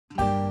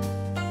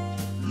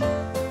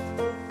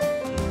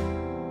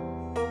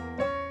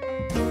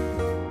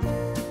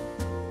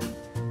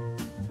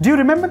Do you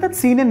remember that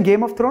scene in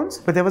Game of Thrones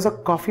where there was a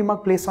coffee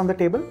mug placed on the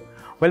table?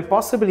 Well,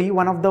 possibly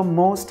one of the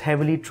most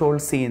heavily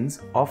trolled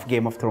scenes of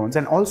Game of Thrones,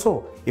 and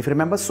also, if you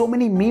remember, so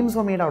many memes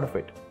were made out of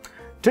it.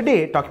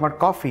 Today, talking about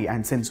coffee,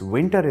 and since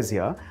winter is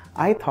here,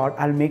 I thought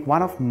I'll make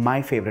one of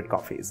my favorite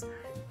coffees,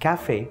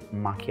 Caffe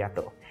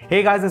Macchiato.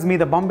 Hey guys, it's me,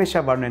 the Bombay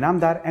chef Varun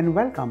Inamdar, and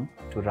welcome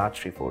to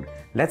Rajshri Food.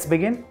 Let's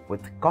begin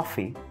with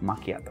Caffe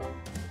Macchiato.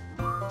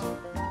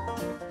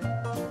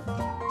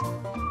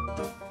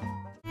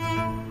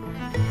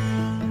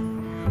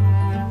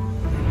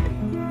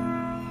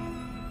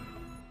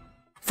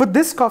 For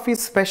this coffee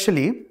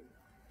especially,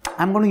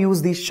 I'm going to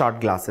use these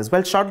shot glasses.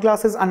 Well, shot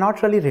glasses are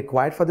not really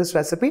required for this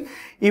recipe.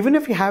 Even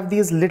if you have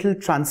these little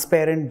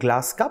transparent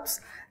glass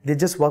cups, they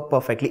just work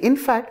perfectly. In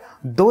fact,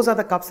 those are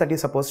the cups that you're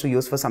supposed to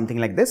use for something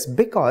like this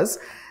because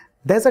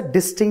there's a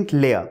distinct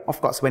layer. Of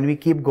course, when we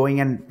keep going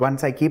and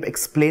once I keep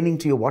explaining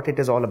to you what it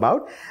is all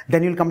about,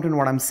 then you'll come to know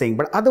what I'm saying.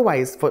 But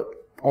otherwise, for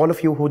all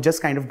of you who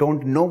just kind of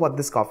don't know what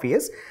this coffee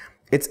is,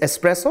 it's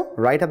espresso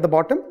right at the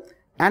bottom,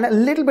 and a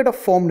little bit of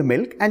foamed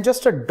milk and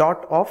just a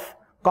dot of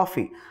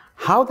coffee.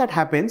 How that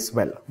happens?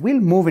 Well, we'll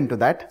move into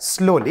that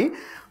slowly.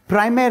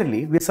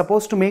 Primarily, we're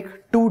supposed to make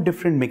two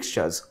different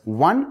mixtures.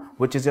 One,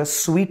 which is your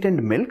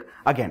sweetened milk.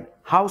 Again,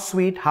 how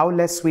sweet, how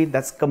less sweet,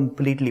 that's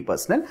completely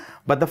personal.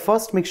 But the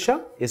first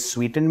mixture is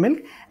sweetened milk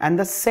and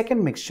the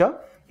second mixture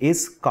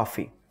is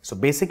coffee. So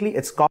basically,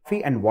 it's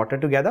coffee and water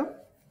together.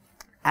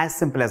 As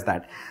simple as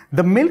that.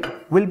 The milk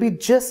will be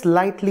just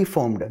lightly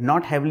foamed,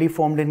 not heavily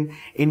foamed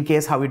in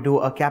case how we do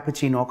a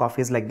cappuccino or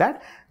coffees like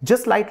that.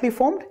 Just lightly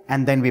foamed,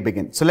 and then we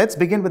begin. So let's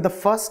begin with the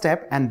first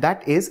step, and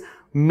that is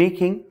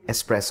making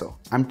espresso.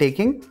 I'm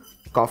taking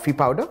coffee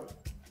powder,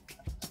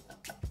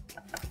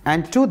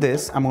 and to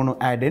this I'm going to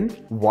add in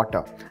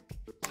water.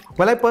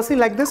 Well, I personally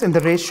like this in the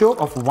ratio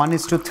of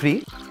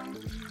 1:3.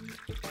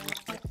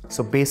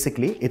 So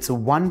basically it's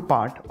 1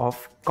 part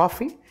of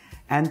coffee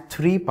and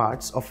 3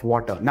 parts of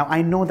water. Now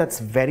I know that's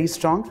very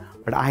strong,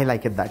 but I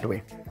like it that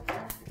way.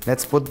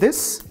 Let's put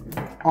this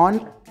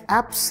on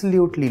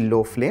absolutely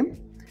low flame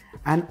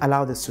and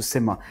allow this to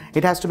simmer.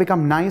 It has to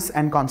become nice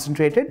and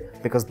concentrated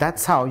because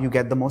that's how you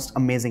get the most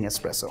amazing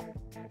espresso.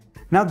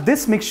 Now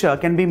this mixture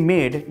can be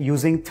made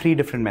using 3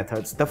 different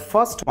methods. The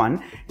first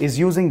one is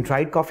using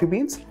dried coffee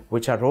beans,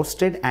 which are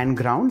roasted and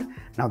ground.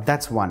 Now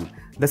that's one.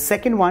 The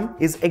second one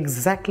is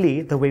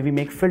exactly the way we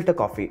make filter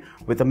coffee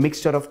with a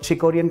mixture of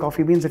chicory and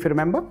coffee beans, if you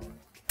remember.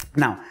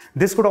 Now,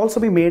 this could also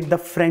be made the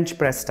French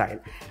press style.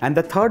 And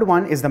the third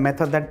one is the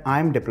method that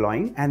I'm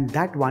deploying, and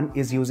that one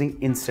is using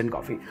instant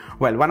coffee.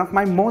 Well, one of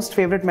my most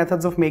favorite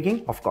methods of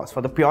making, of course,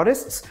 for the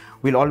purists,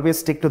 we'll always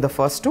stick to the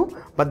first two,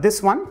 but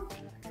this one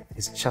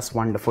is just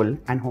wonderful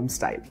and home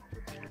style.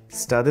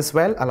 Stir this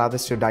well, allow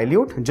this to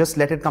dilute, just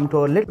let it come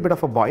to a little bit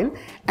of a boil,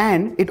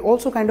 and it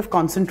also kind of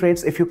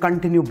concentrates if you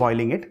continue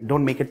boiling it.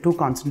 Don't make it too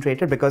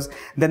concentrated because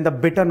then the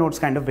bitter notes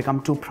kind of become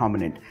too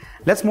prominent.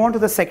 Let's move on to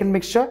the second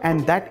mixture,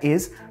 and that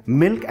is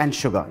milk and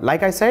sugar.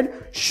 Like I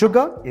said,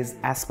 sugar is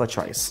as per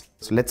choice.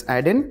 So let's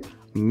add in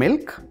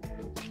milk.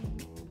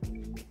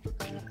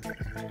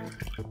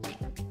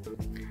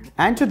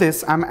 And to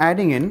this, I'm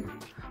adding in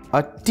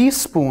a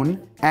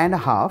teaspoon and a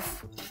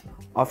half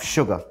of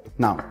sugar.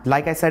 Now,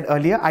 like I said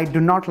earlier, I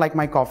do not like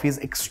my coffees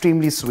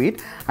extremely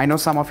sweet. I know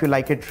some of you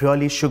like it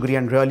really sugary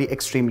and really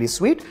extremely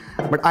sweet,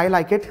 but I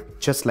like it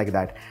just like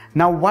that.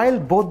 Now, while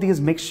both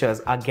these mixtures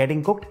are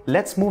getting cooked,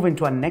 let's move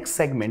into our next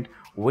segment,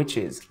 which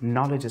is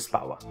Knowledge is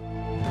Power.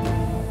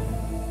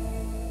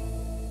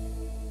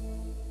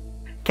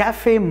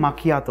 Caffe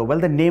Macchiato. Well,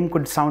 the name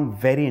could sound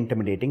very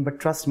intimidating, but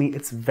trust me,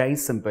 it's very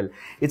simple.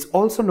 It's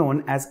also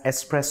known as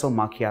Espresso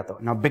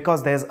Macchiato. Now,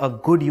 because there's a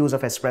good use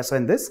of espresso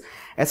in this,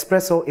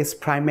 espresso is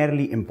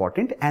primarily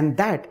important, and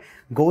that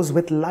goes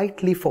with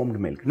lightly foamed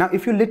milk. Now,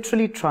 if you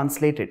literally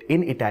translate it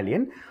in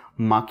Italian,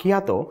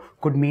 macchiato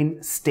could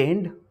mean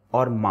stained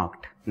or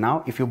marked.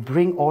 Now, if you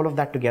bring all of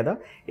that together,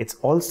 it's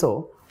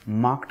also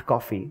marked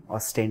coffee or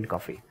stained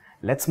coffee.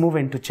 Let's move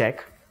in to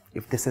check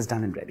if this is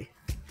done and ready.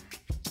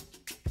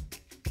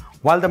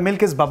 While the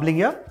milk is bubbling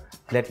here,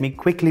 let me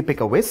quickly pick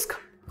a whisk.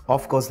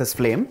 Off goes this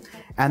flame,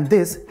 and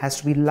this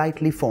has to be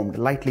lightly foamed,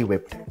 lightly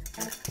whipped.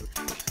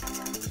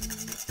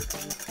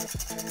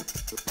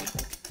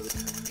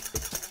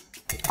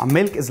 Our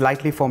milk is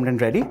lightly foamed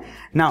and ready.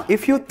 Now,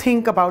 if you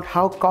think about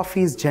how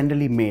coffee is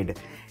generally made,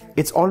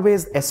 it's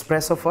always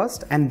espresso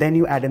first and then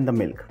you add in the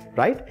milk,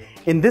 right?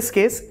 In this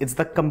case, it's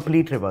the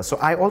complete reverse. So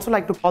I also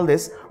like to call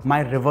this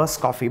my reverse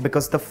coffee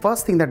because the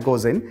first thing that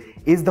goes in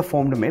is the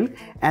foamed milk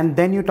and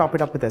then you top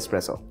it up with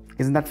espresso.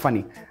 Isn't that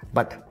funny?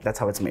 But that's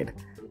how it's made.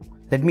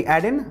 Let me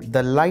add in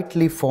the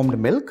lightly foamed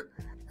milk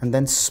and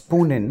then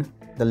spoon in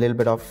the little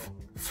bit of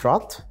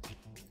froth.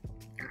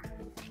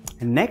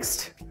 And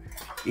next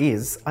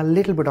is a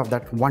little bit of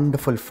that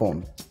wonderful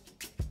foam.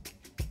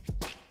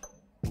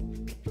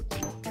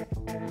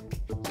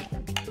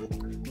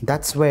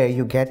 That's where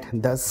you get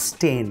the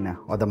stain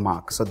or the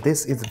mark. So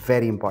this is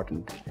very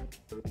important.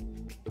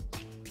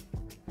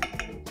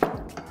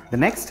 The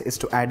next is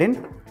to add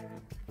in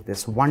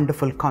this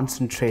wonderful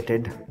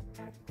concentrated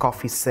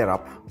coffee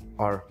syrup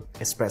or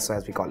espresso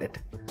as we call it.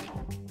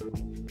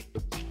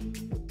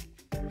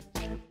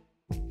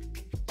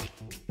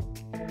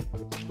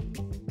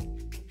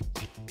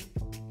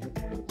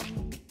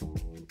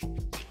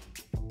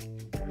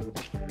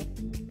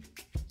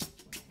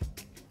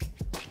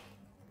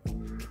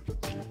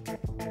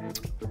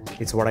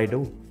 It's what I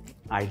do.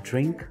 I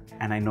drink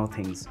and I know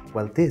things.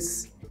 Well,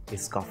 this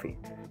is coffee.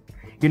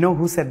 You know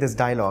who said this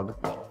dialogue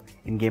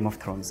in Game of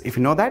Thrones? If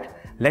you know that,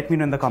 let me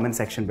know in the comment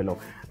section below.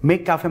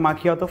 Make Caffe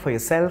Macchiato for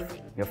yourself,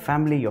 your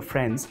family, your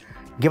friends.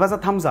 Give us a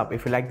thumbs up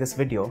if you like this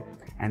video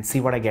and see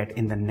what I get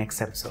in the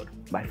next episode.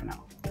 Bye for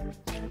now.